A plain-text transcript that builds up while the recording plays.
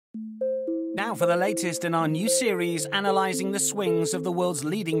now for the latest in our new series analysing the swings of the world's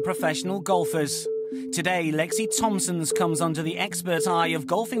leading professional golfers. Today, Lexi Thompson comes under the expert eye of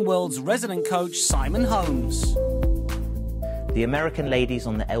Golfing World's resident coach, Simon Holmes. The American ladies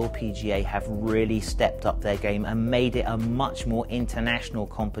on the LPGA have really stepped up their game and made it a much more international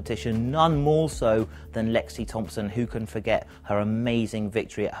competition, none more so than Lexi Thompson, who can forget her amazing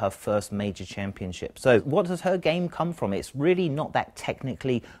victory at her first major championship. So what does her game come from? It's really not that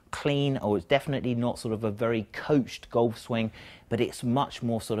technically clean, or it's definitely not sort of a very coached golf swing, but it's much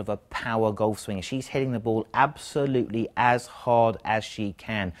more sort of a power golf swing. She's hitting the ball absolutely as hard as she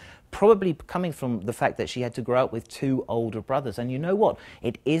can. Probably coming from the fact that she had to grow up with two older brothers. And you know what?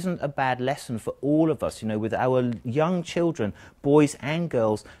 It isn't a bad lesson for all of us, you know, with our young children, boys and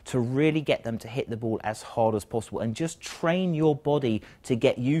girls, to really get them to hit the ball as hard as possible and just train your body to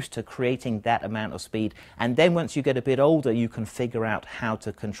get used to creating that amount of speed. And then once you get a bit older, you can figure out how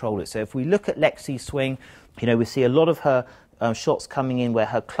to control it. So if we look at Lexi's swing, you know, we see a lot of her shots coming in where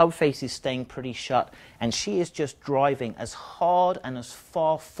her club face is staying pretty shut, and she is just driving as hard and as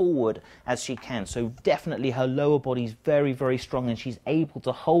far forward as she can. So definitely her lower body is very, very strong, and she's able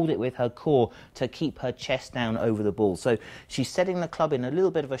to hold it with her core to keep her chest down over the ball. So she's setting the club in a little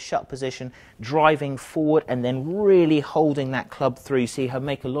bit of a shut position, driving forward, and then really holding that club through. You see her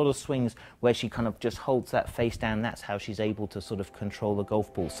make a lot of swings where she kind of just holds that face down. That's how she's able to sort of control the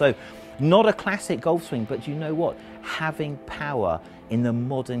golf ball. So not a classic golf swing, but you know what? Having power in the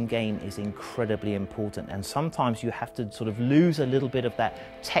modern game is incredibly important, and sometimes you have to sort of lose a little bit of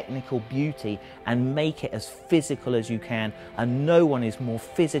that technical beauty and make it as physical as you can, and no one is more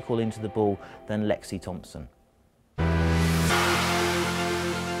physical into the ball than Lexi Thompson.